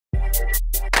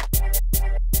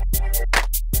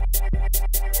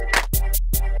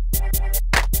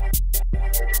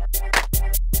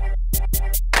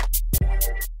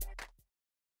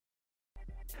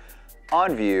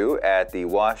On view at the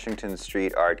Washington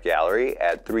Street Art Gallery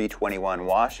at 321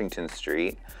 Washington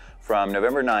Street from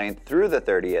November 9th through the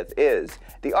 30th is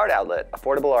The Art Outlet,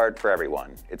 Affordable Art for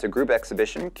Everyone. It's a group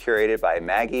exhibition curated by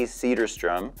Maggie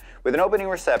Cederstrom with an opening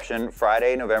reception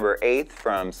Friday, November 8th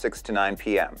from 6 to 9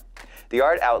 p.m. The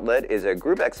Art Outlet is a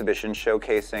group exhibition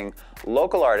showcasing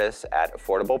local artists at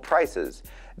affordable prices.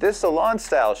 This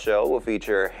salon-style show will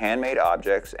feature handmade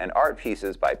objects and art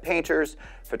pieces by painters,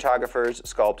 photographers,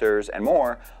 sculptors, and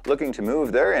more looking to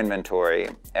move their inventory,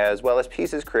 as well as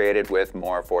pieces created with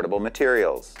more affordable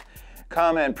materials.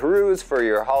 Come and peruse for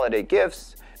your holiday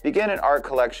gifts, begin an art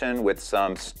collection with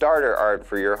some starter art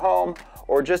for your home,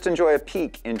 or just enjoy a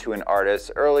peek into an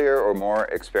artist's earlier or more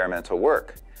experimental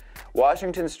work.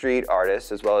 Washington Street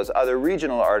artists, as well as other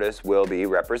regional artists, will be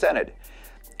represented.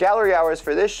 Gallery hours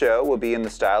for this show will be in the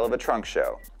style of a trunk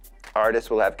show. Artists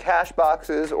will have cash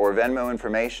boxes or Venmo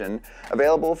information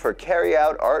available for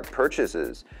carry-out art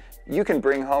purchases. You can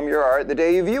bring home your art the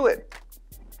day you view it.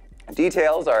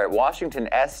 Details are at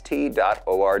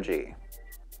washingtonst.org.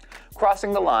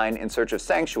 Crossing the Line in Search of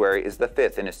Sanctuary is the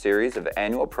fifth in a series of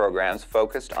annual programs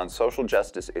focused on social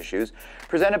justice issues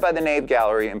presented by the Nave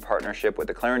Gallery in partnership with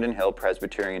the Clarendon Hill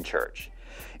Presbyterian Church.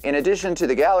 In addition to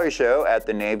the gallery show at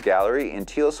the Nave Gallery in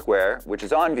Teal Square, which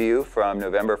is on view from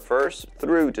November 1st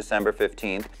through December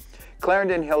 15th,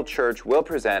 Clarendon Hill Church will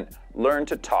present Learn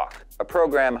to Talk, a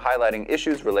program highlighting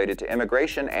issues related to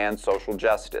immigration and social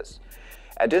justice.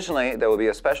 Additionally, there will be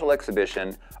a special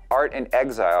exhibition, Art in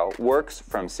Exile, Works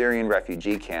from Syrian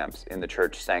Refugee Camps in the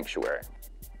Church Sanctuary.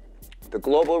 The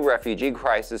global refugee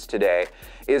crisis today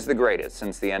is the greatest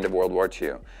since the end of World War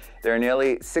II. There are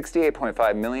nearly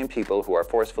 68.5 million people who are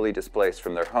forcefully displaced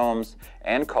from their homes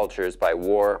and cultures by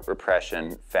war,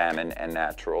 repression, famine, and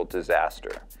natural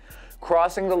disaster.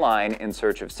 Crossing the Line in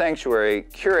Search of Sanctuary,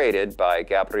 curated by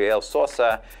Gabriel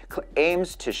Sosa,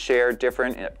 aims to share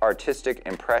different artistic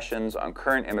impressions on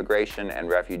current immigration and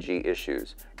refugee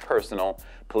issues, personal,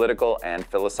 political, and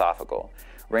philosophical.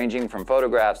 Ranging from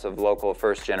photographs of local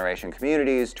first-generation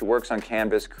communities to works on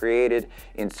canvas created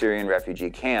in Syrian refugee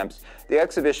camps, the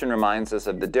exhibition reminds us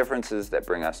of the differences that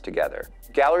bring us together.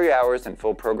 Gallery hours and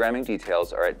full programming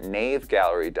details are at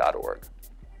navegallery.org.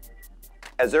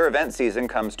 As their event season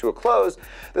comes to a close,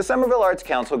 the Somerville Arts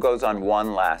Council goes on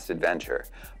one last adventure.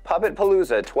 Puppet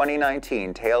Palooza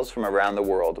 2019 Tales from Around the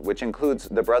World, which includes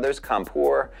the Brothers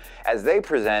Kampur, as they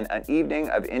present an evening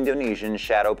of Indonesian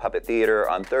shadow puppet theater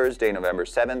on Thursday, November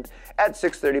 7th at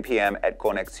 6:30 p.m. at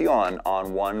Conexion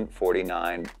on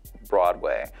 149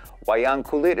 Broadway. Wayang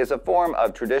Kulit is a form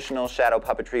of traditional shadow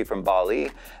puppetry from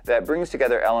Bali that brings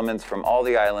together elements from all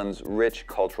the island's rich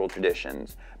cultural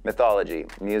traditions, mythology,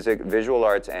 music, visual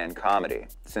arts, and comedy.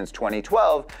 Since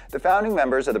 2012, the founding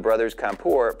members of the Brothers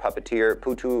Kampur, puppeteer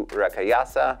Putu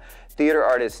Rakayasa, theater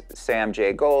artist Sam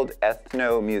J. Gold,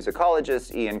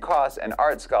 ethnomusicologist Ian Koss, and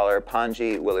art scholar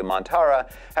Panji Willimantara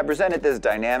have presented this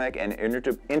dynamic and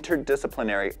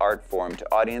interdisciplinary art form to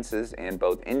audiences in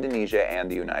both Indonesia and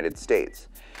the United States.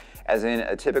 As in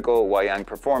a typical wayang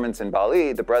performance in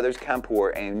Bali, the Brothers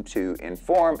Kampur aim to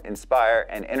inform, inspire,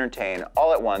 and entertain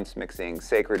all at once, mixing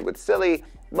sacred with silly,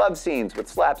 love scenes with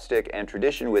slapstick, and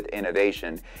tradition with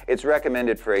innovation. It's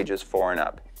recommended for ages 4 and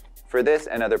up. For this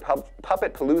and other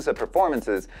Puppet Palooza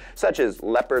performances, such as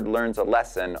Leopard Learns a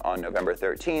Lesson on November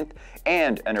 13th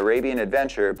and An Arabian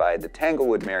Adventure by the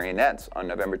Tanglewood Marionettes on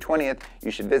November 20th, you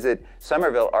should visit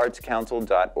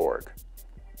somervilleartscouncil.org.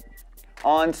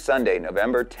 On Sunday,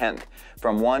 November 10th,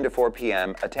 from 1 to 4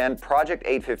 p.m., attend Project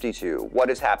 852,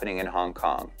 What is Happening in Hong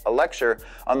Kong, a lecture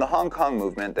on the Hong Kong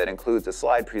movement that includes a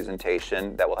slide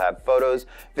presentation that will have photos,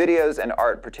 videos, and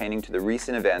art pertaining to the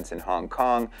recent events in Hong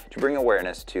Kong to bring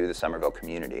awareness to the Somerville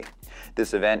community.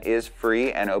 This event is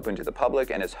free and open to the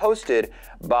public and is hosted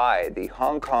by the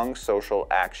Hong Kong Social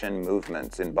Action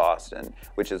Movements in Boston,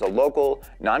 which is a local,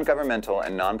 non-governmental,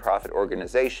 and non-profit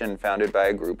organization founded by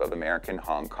a group of American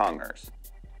Hong Kongers.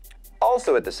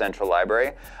 Also at the Central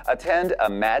Library, attend a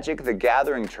Magic the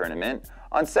Gathering tournament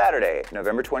on Saturday,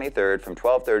 November 23rd from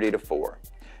 12:30 to 4.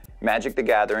 Magic the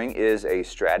Gathering is a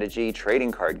strategy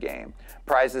trading card game.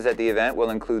 Prizes at the event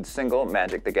will include single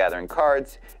Magic the Gathering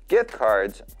cards, gift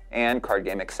cards, and card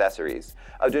game accessories.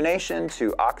 A donation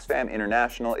to Oxfam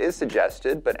International is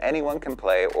suggested, but anyone can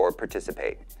play or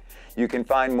participate. You can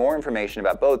find more information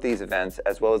about both these events,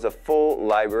 as well as a full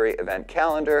library event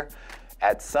calendar,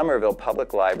 at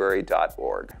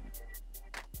somervillepubliclibrary.org.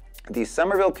 The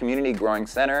Somerville Community Growing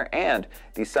Center and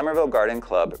the Somerville Garden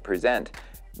Club present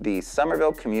the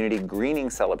Somerville Community Greening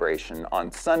Celebration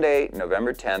on Sunday,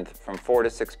 November 10th from 4 to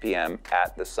 6 p.m.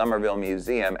 at the Somerville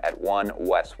Museum at 1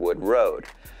 Westwood Road.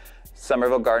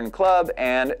 Somerville Garden Club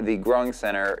and the Growing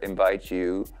Center invite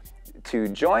you to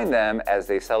join them as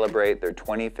they celebrate their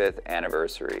 25th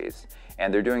anniversaries.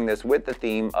 And they're doing this with the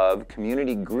theme of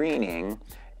community greening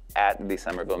at the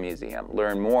Somerville Museum.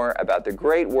 Learn more about the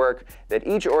great work that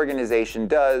each organization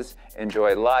does.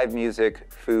 Enjoy live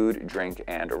music, food, drink,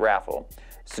 and a raffle.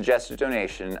 Suggest a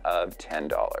donation of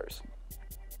 $10.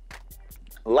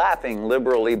 Laughing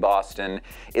Liberally Boston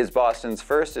is Boston's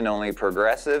first and only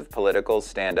progressive political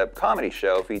stand-up comedy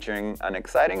show featuring an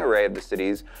exciting array of the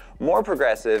city's more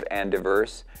progressive and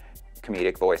diverse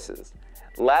comedic voices.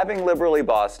 Laughing Liberally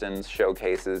Boston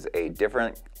showcases a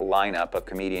different lineup of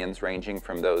comedians ranging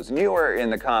from those newer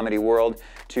in the comedy world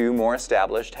to more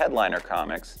established headliner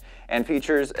comics, and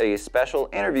features a special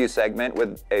interview segment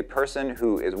with a person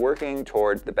who is working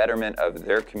toward the betterment of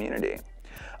their community.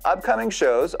 Upcoming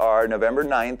shows are November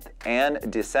 9th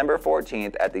and December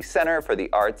 14th at the Center for the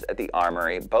Arts at the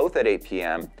Armory, both at 8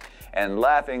 p.m., and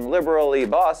Laughing Liberally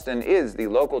Boston is the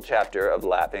local chapter of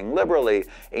Laughing Liberally,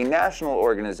 a national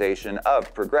organization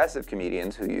of progressive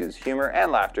comedians who use humor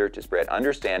and laughter to spread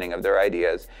understanding of their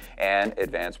ideas and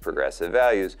advance progressive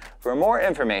values. For more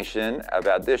information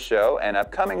about this show and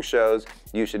upcoming shows,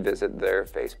 you should visit their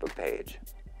Facebook page.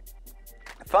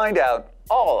 Find out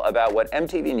all about what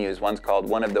MTV News once called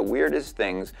one of the weirdest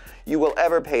things you will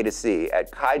ever pay to see at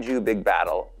Kaiju Big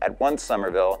Battle at Once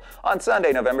Somerville on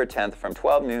Sunday, November 10th from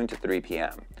 12 noon to 3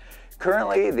 p.m.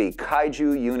 Currently, the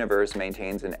Kaiju universe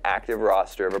maintains an active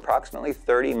roster of approximately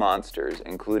 30 monsters,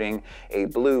 including a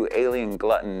blue alien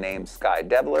glutton named Sky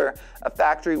Devler, a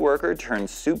factory worker turned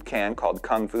soup can called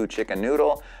Kung Fu Chicken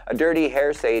Noodle, a dirty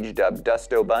hair sage dubbed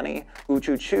Dusto Bunny,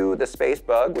 Uchu the space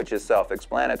bug, which is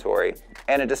self-explanatory,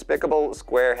 and a despicable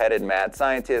square-headed mad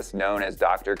scientist known as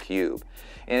Dr. Cube.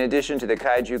 In addition to the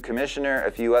Kaiju Commissioner,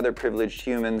 a few other privileged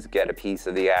humans get a piece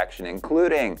of the action,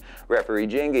 including Referee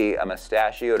Jingy, a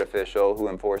mustachioed official who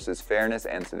enforces fairness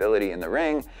and civility in the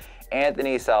ring,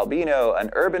 Anthony Salbino, an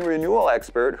urban renewal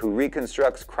expert who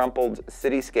reconstructs crumpled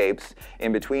cityscapes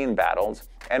in between battles,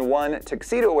 and one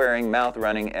tuxedo-wearing,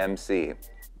 mouth-running MC.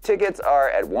 Tickets are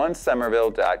at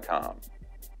onesomerville.com.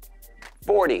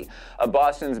 40 of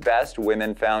Boston's best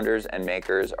women founders and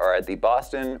makers are at the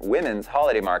Boston Women's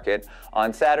Holiday Market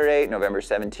on Saturday, November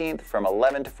 17th from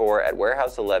 11 to 4 at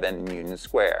Warehouse 11 Union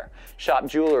Square. Shop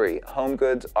jewelry, home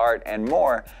goods, art, and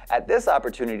more at this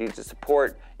opportunity to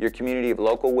support your community of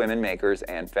local women makers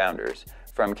and founders.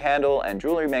 From candle and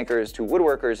jewelry makers to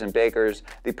woodworkers and bakers,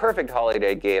 the perfect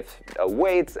holiday gift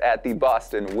awaits at the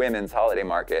Boston Women's Holiday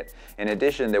Market. In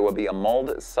addition, there will be a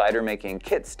mulled cider making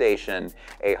kit station,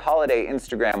 a holiday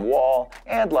Instagram wall,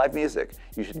 and live music.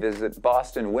 You should visit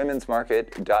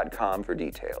bostonwomensmarket.com for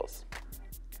details.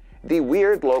 The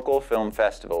Weird Local Film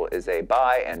Festival is a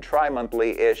bi- and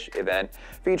tri-monthly-ish event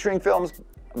featuring films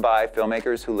by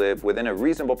filmmakers who live within a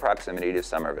reasonable proximity to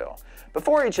Somerville.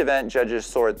 Before each event, judges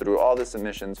sort through all the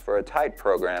submissions for a tight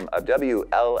program of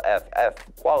WLFF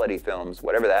quality films,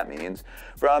 whatever that means,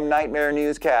 from nightmare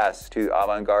newscasts to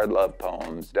avant-garde love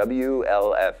poems.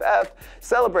 WLFF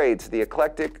celebrates the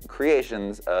eclectic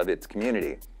creations of its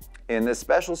community. In this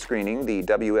special screening, the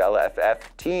WLFF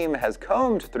team has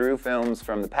combed through films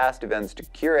from the past events to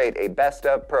curate a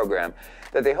best-of program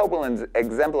that they hope will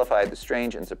exemplify the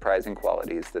strange and surprising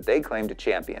qualities that they claim to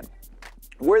champion.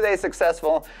 Were they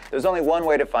successful? There's only one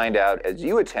way to find out as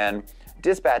you attend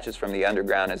Dispatches from the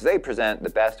Underground as they present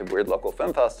the Best of Weird Local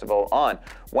Film Festival on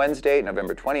Wednesday,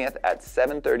 November 20th at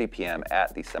 7:30 p.m.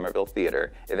 at the Somerville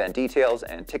Theater. Event details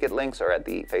and ticket links are at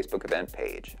the Facebook event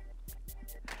page.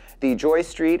 The Joy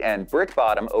Street and Brick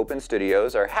Bottom Open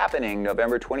Studios are happening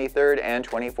November 23rd and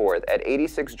 24th at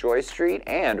 86 Joy Street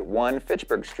and 1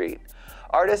 Fitchburg Street.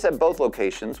 Artists at both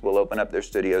locations will open up their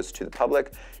studios to the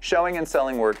public, showing and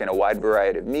selling work in a wide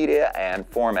variety of media and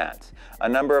formats. A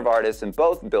number of artists in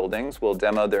both buildings will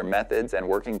demo their methods and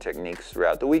working techniques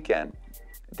throughout the weekend.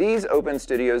 These Open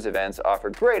Studios events offer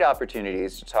great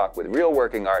opportunities to talk with real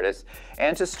working artists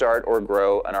and to start or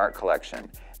grow an art collection.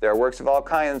 There are works of all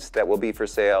kinds that will be for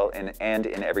sale and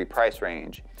in every price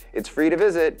range. It's free to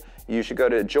visit. You should go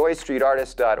to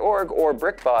joystreetartist.org or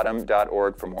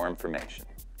brickbottom.org for more information.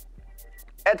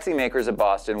 Etsy Makers of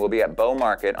Boston will be at Bow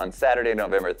Market on Saturday,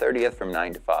 November 30th from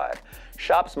 9 to 5.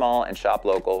 Shop small and shop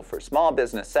local for Small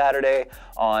Business Saturday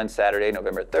on Saturday,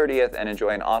 November 30th, and enjoy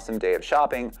an awesome day of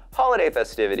shopping, holiday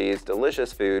festivities,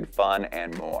 delicious food, fun,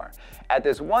 and more. At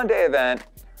this one-day event,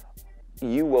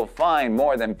 you will find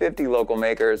more than 50 local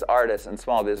makers, artists, and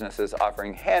small businesses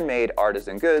offering handmade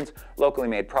artisan goods, locally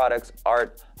made products,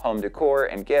 art, home decor,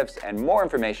 and gifts, and more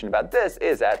information about this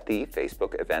is at the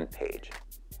Facebook event page.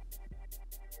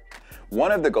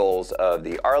 One of the goals of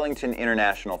the Arlington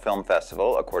International Film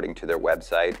Festival, according to their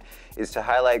website, is to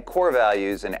highlight core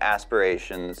values and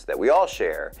aspirations that we all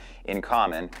share in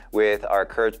common with our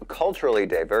culturally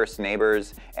diverse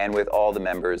neighbors and with all the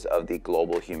members of the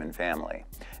global human family.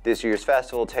 This year's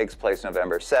festival takes place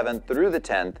November 7th through the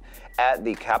 10th at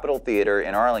the Capitol Theater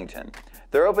in Arlington.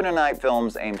 Their open-at-night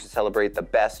films aim to celebrate the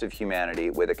best of humanity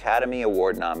with Academy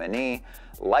Award nominee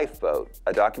Lifeboat,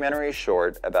 a documentary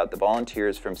short about the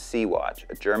volunteers from Sea-Watch,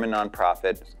 a German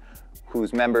nonprofit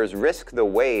whose members risk the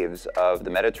waves of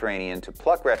the Mediterranean to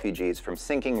pluck refugees from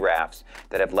sinking rafts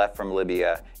that have left from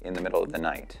Libya in the middle of the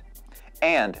night.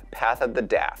 And Path of the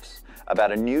Daffs,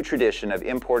 about a new tradition of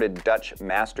imported Dutch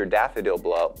master daffodil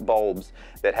bulbs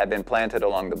that have been planted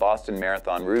along the Boston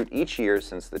Marathon route each year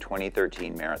since the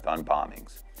 2013 marathon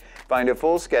bombings. Find a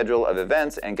full schedule of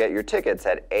events and get your tickets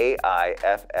at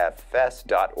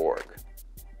AIFFfest.org.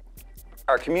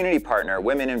 Our community partner,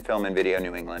 Women in Film and Video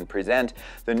New England, present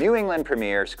the New England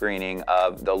premiere screening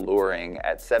of The Luring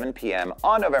at 7 p.m.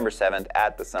 on November 7th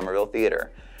at the Somerville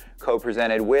Theater.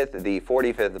 Co-presented with the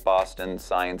 45th Boston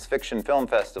Science Fiction Film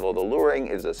Festival, The Luring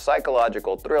is a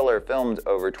psychological thriller filmed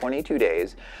over 22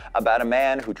 days about a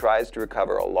man who tries to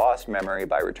recover a lost memory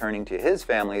by returning to his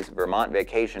family's Vermont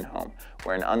vacation home,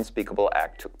 where an unspeakable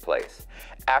act took place.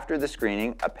 After the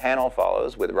screening, a panel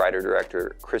follows with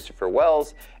writer-director Christopher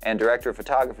Wells and director of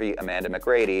photography Amanda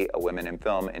McGrady, a Women in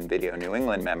Film and Video New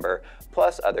England member,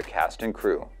 plus other cast and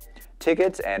crew.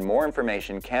 Tickets and more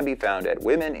information can be found at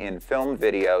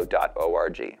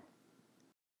womeninfilmvideo.org.